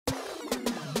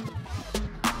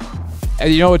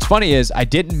And you know what's funny is I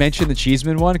didn't mention the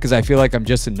Cheeseman one because I feel like I'm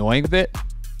just annoying with it.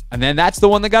 And then that's the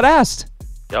one that got asked.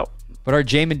 Yep. But our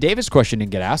Jamin Davis question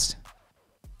didn't get asked.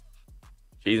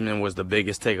 Cheeseman was the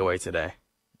biggest takeaway today.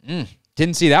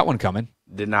 Didn't see that one coming.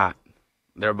 Did not.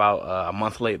 They're about a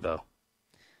month late, though.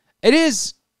 It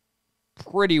is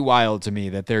pretty wild to me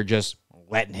that they're just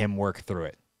letting him work through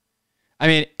it. I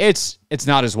mean, it's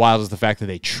not as wild as the fact that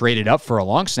they traded up for a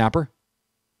long snapper,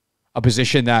 a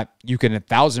position that you can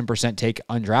 1,000% take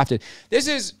undrafted. This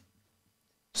is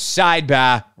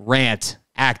sidebar rant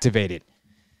activated.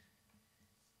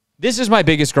 This is my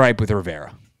biggest gripe with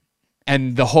Rivera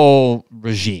and the whole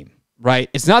regime, right?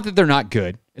 It's not that they're not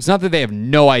good. It's not that they have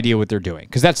no idea what they're doing,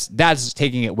 because that's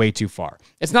taking it way too far.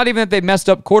 It's not even that they messed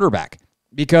up quarterback,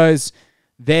 because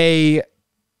they've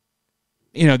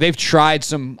tried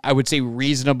some, I would say,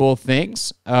 reasonable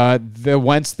things. The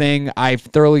Wentz thing I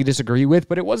thoroughly disagree with,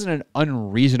 but it wasn't an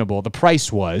unreasonable. The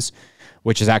price was,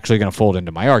 which is actually going to fold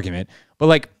into my argument. But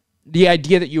like the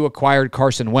idea that you acquired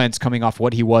Carson Wentz coming off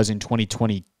what he was in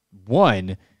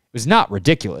 2021 was not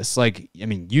ridiculous. Like, I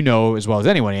mean, you know as well as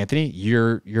anyone, Anthony,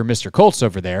 you're Mr. Colts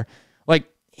over there.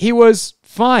 Like, he was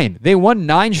fine. They won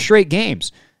 9 straight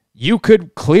games. You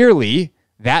could clearly,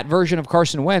 that version of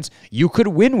Carson Wentz, you could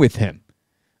win with him.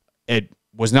 It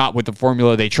was not with the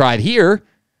formula they tried here,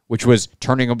 which was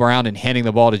turning him around and handing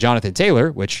the ball to Jonathan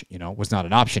Taylor, which, was not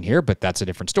an option here, but that's a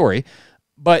different story.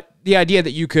 But the idea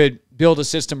that you could build a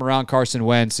system around Carson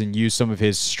Wentz and use some of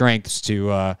his strengths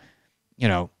to,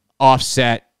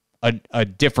 offset a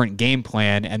different game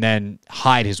plan and then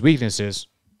hide his weaknesses,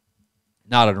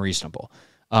 not unreasonable.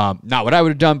 Not what I would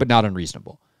have done, but not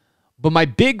unreasonable. But my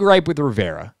big gripe with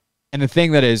Rivera, and the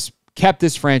thing that has kept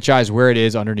this franchise where it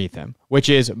is underneath him, which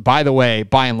is, by the way,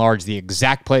 by and large, the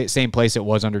exact same place it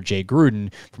was under Jay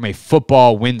Gruden from a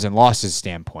football wins and losses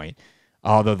standpoint,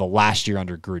 although the last year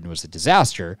under Gruden was a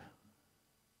disaster,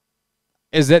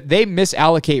 is that they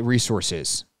misallocate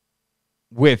resources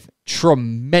with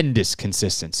tremendous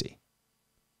consistency,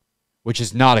 which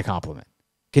is not a compliment.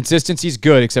 Consistency is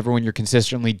good, except for when you're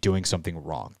consistently doing something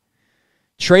wrong.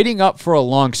 Trading up for a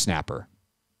long snapper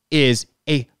is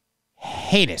a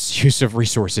heinous use of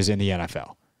resources in the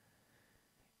NFL.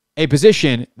 A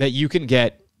position that you can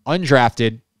get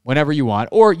undrafted whenever you want,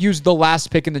 or use the last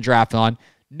pick in the draft on.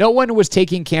 No one was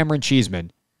taking Cameron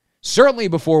Cheeseman, certainly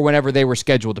before whenever they were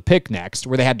scheduled to pick next,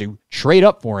 where they had to trade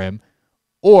up for him,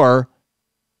 or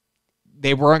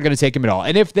they weren't going to take him at all.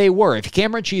 And if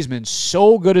Cameron Cheeseman's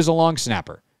so good as a long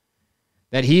snapper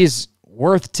that he's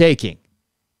worth taking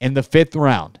in the 5th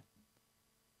round,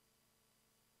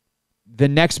 the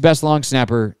next best long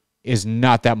snapper is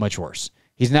not that much worse.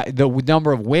 He's not, the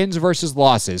number of wins versus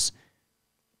losses,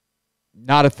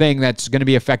 not a thing that's going to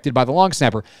be affected by the long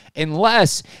snapper,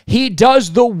 unless he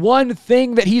does the one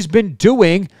thing that he's been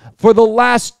doing for the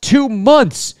last 2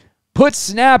 months: put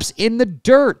snaps in the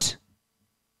dirt.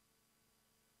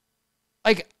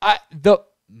 Like, the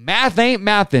math ain't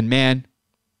mathin', man.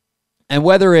 And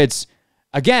whether it's,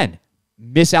 again,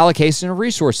 misallocation of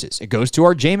resources, it goes to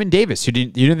our Jamin Davis. You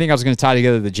didn't think I was going to tie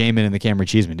together the Jamin and the Cameron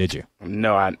Cheeseman, did you?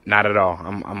 No, not at all.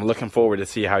 I'm looking forward to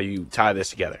see how you tie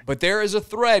this together. But there is a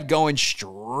thread going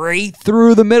straight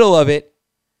through the middle of it,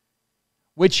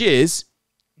 which is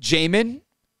Jamin,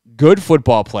 good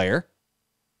football player,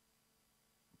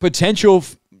 potential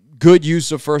good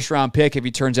use of first-round pick if he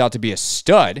turns out to be a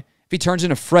stud. If he turns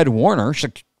into Fred Warner,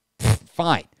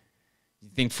 fine. You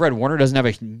think Fred Warner doesn't have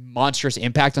a monstrous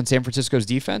impact on San Francisco's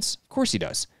defense? Of course he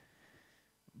does.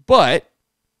 But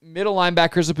middle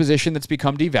linebacker is a position that's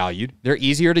become devalued. They're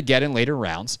easier to get in later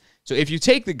rounds. So if you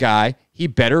take the guy, he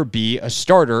better be a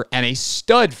starter and a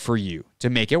stud for you to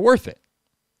make it worth it.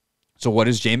 So what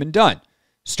has Jamin done?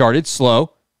 Started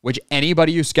slow, which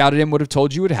anybody who scouted him would have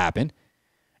told you would happen.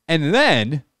 And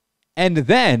then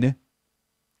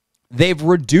they've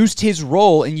reduced his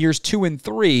role in years 2 and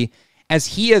 3 as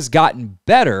he has gotten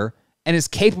better and is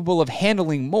capable of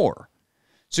handling more.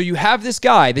 So you have this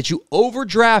guy that you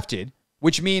overdrafted,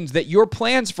 which means that your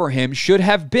plans for him should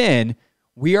have been,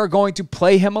 we are going to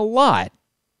play him a lot.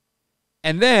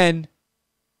 And then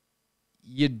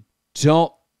you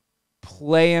don't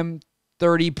play him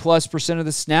 30+% of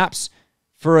the snaps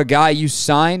for a guy you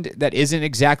signed that isn't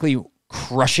exactly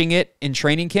crushing it in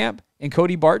training camp in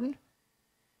Cody Barton,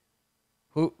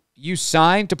 who you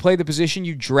signed to play the position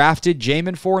you drafted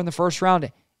Jamin for in the first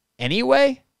round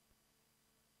anyway?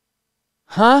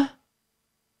 Huh?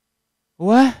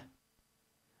 What?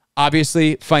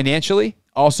 Obviously, financially,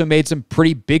 also made some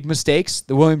pretty big mistakes.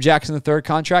 The William Jackson III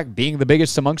contract being the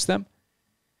biggest amongst them.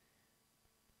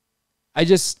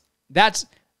 That's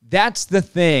the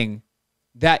thing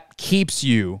that keeps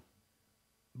you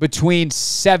between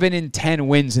 7 and 10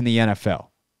 wins in the NFL,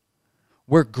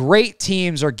 where great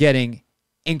teams are getting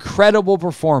incredible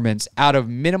performance out of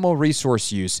minimal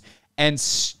resource use and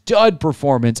stud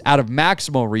performance out of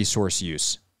maximal resource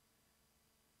use.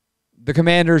 The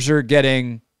Commanders are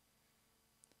getting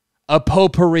a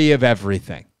potpourri of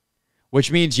everything,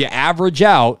 which means you average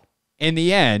out in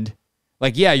the end.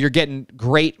 Like, yeah, you're getting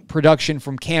great production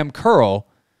from Cam Curl,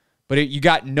 but you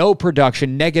got no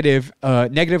production,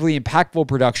 negatively impactful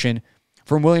production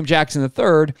from William Jackson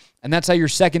III, and that's how your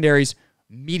secondary's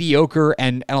mediocre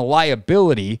and a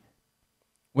liability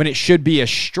when it should be a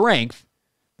strength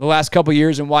the last couple of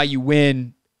years, and why you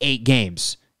win 8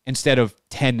 games instead of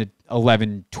 10 to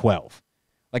 11, 12.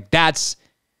 Like, that's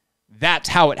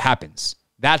how it happens.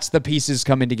 That's the pieces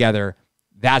coming together.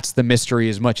 That's the mystery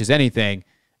as much as anything,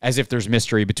 as if there's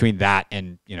mystery between that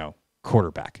and,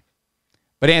 quarterback.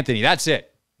 But Anthony, that's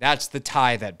it. That's the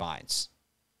tie that binds.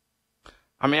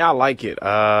 I mean, I like it.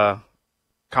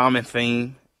 Common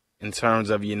theme in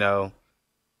terms of,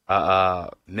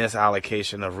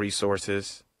 misallocation of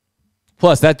resources.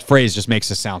 Plus, that phrase just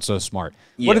makes us sound so smart.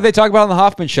 Yeah. What did they talk about on the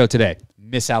Hoffman show today?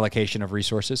 Misallocation of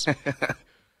resources.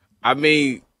 I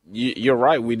mean, you're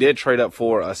right. We did trade up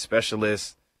for a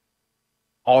specialist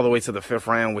all the way to the 5th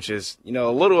round, which is, a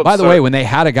little absurd. By the way, when they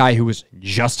had a guy who was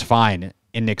just fine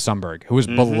in Nick Sundberg, who was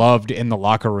beloved in the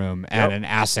locker room and an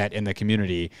asset in the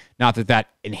community, not that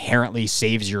inherently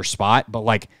saves your spot, but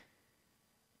like,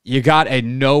 you got a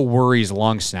no-worries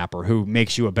long snapper who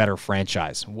makes you a better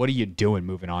franchise. What are you doing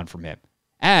moving on from him?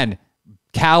 And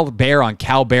Cal Bear on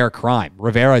Cal Bear crime.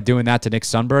 Rivera doing that to Nick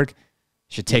Sundberg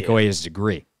should take away his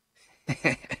degree.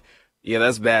 Yeah,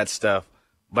 that's bad stuff.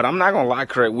 But I'm not going to lie,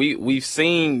 Craig. We've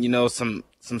seen, some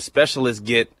specialists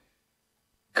get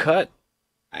cut.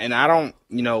 And I don't,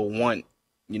 want,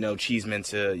 Cheeseman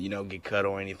to, get cut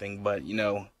or anything. But,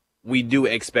 we do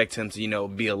expect him to,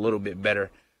 be a little bit better.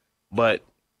 But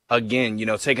again,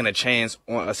 taking a chance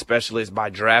on a specialist by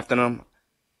drafting them,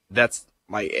 that's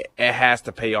like, it has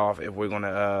to pay off if we're going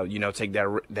to, take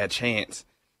that chance.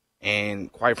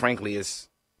 And quite frankly, it's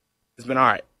been all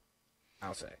right,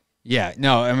 I'll say. Yeah,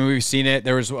 no, I mean, we've seen it.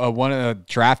 There was one of the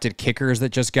drafted kickers that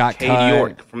just got cut. Cade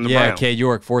York from the Browns. Cade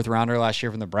York, 4th rounder last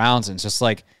year from the Browns. And it's just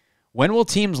like, when will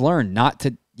teams learn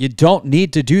you don't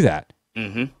need to do that?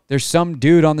 Mm-hmm. There's some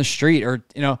dude on the street or,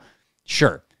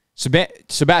 sure.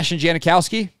 Sebastian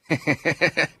Janikowski,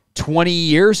 20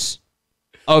 years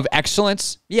of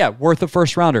excellence. Yeah, worth a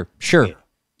 1st rounder. Sure. Yeah.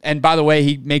 And by the way,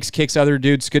 he makes kicks other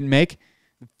dudes couldn't make.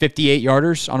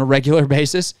 58-yarders on a regular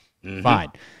basis. Mm-hmm.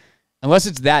 Fine. Unless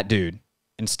it's that dude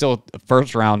and still a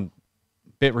 1st round,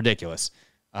 bit ridiculous.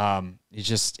 It's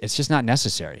just not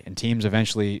necessary. And teams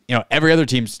eventually, every other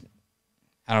team's,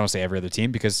 I don't want to say every other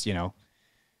team because,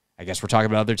 I guess we're talking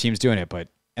about other teams doing it,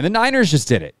 and the Niners just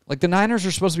did it. Like, the Niners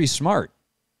are supposed to be smart.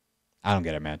 I don't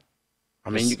get it, man.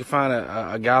 I mean, you can find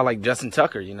a guy like Justin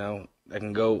Tucker, that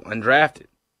can go undrafted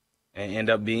and end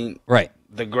up being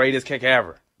the greatest kicker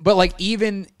ever. But, like,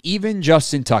 even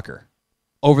Justin Tucker,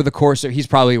 over the course of, he's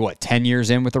probably, 10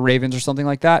 years in with the Ravens or something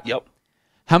like that? Yep.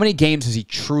 How many games has he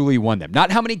truly won them?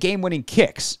 Not how many game-winning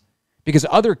kicks, because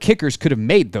other kickers could have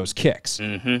made those kicks.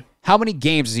 Mm-hmm. How many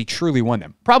games has he truly won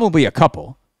them? Probably a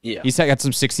couple. Yeah. He's got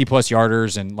some 60-plus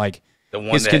yarders, and, like,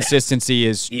 his consistency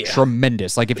is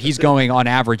tremendous. Like, if he's going on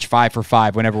average 5 for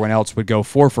 5 when everyone else would go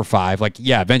 4 for 5, like,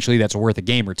 yeah, eventually that's worth a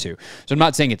game or two. So I'm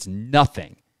not saying it's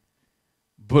nothing.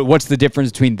 But what's the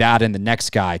difference between that and the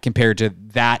next guy compared to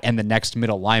that and the next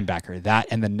middle linebacker, that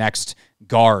and the next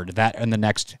guard, that and the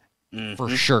next, for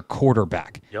sure,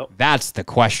 quarterback? Yep. That's the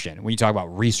question when you talk about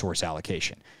resource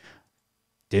allocation.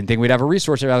 Didn't think we'd have a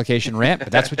resource allocation rant,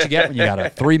 but that's what you get when you got a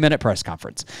 3-minute press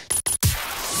conference.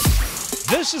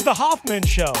 This is the Hoffman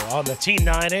Show on the Team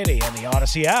 980 and the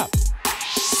Odyssey app.